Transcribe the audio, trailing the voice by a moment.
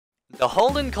The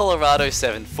Holden Colorado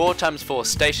 7 4x4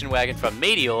 station wagon from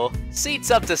Meteor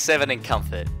seats up to 7 in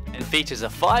comfort and features a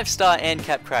 5-star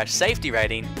ANCAP crash safety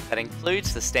rating that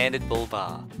includes the standard bull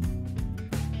bar.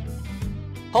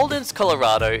 Holden's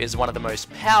Colorado is one of the most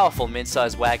powerful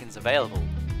mid-size wagons available,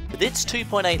 with its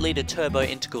 2.8 litre turbo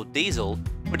integral diesel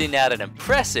putting out an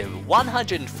impressive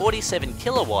 147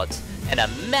 kilowatts and a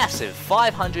massive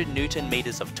 500 Newton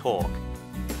meters of torque.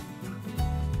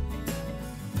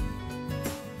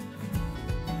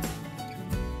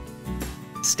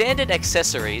 Standard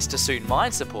accessories to suit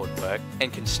mine support work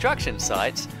and construction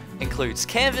sites includes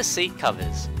canvas seat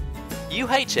covers,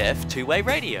 UHF two-way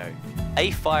radio,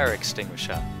 a fire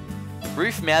extinguisher,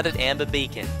 roof-mounted amber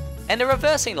beacon, and a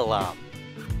reversing alarm.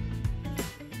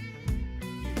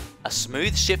 A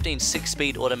smooth shifting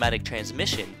 6-speed automatic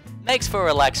transmission makes for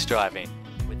relaxed driving,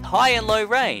 with high and low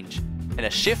range, and a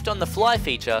shift on the fly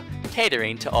feature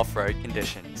catering to off-road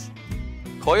conditions.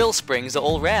 Coil springs are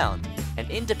all round, and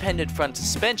independent front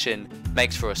suspension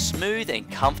makes for a smooth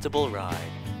and comfortable ride.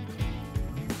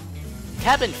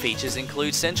 Cabin features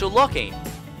include central locking,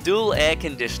 dual air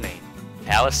conditioning,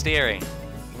 power steering,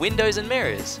 windows and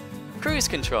mirrors, cruise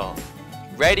control,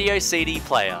 radio CD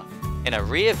player, and a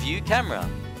rear view camera.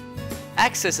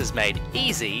 Access is made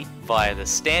easy via the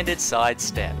standard side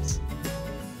steps.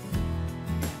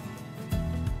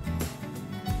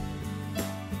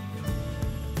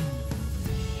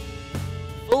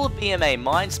 Full BMA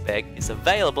mine spec is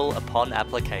available upon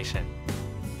application.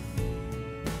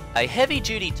 A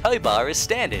heavy-duty tow bar is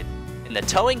standard, and the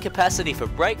towing capacity for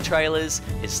brake trailers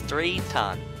is 3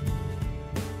 tonne.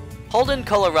 Holden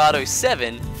Colorado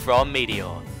 7 from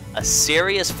Meteor, a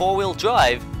serious 4-wheel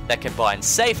drive that combines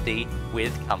safety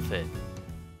with comfort.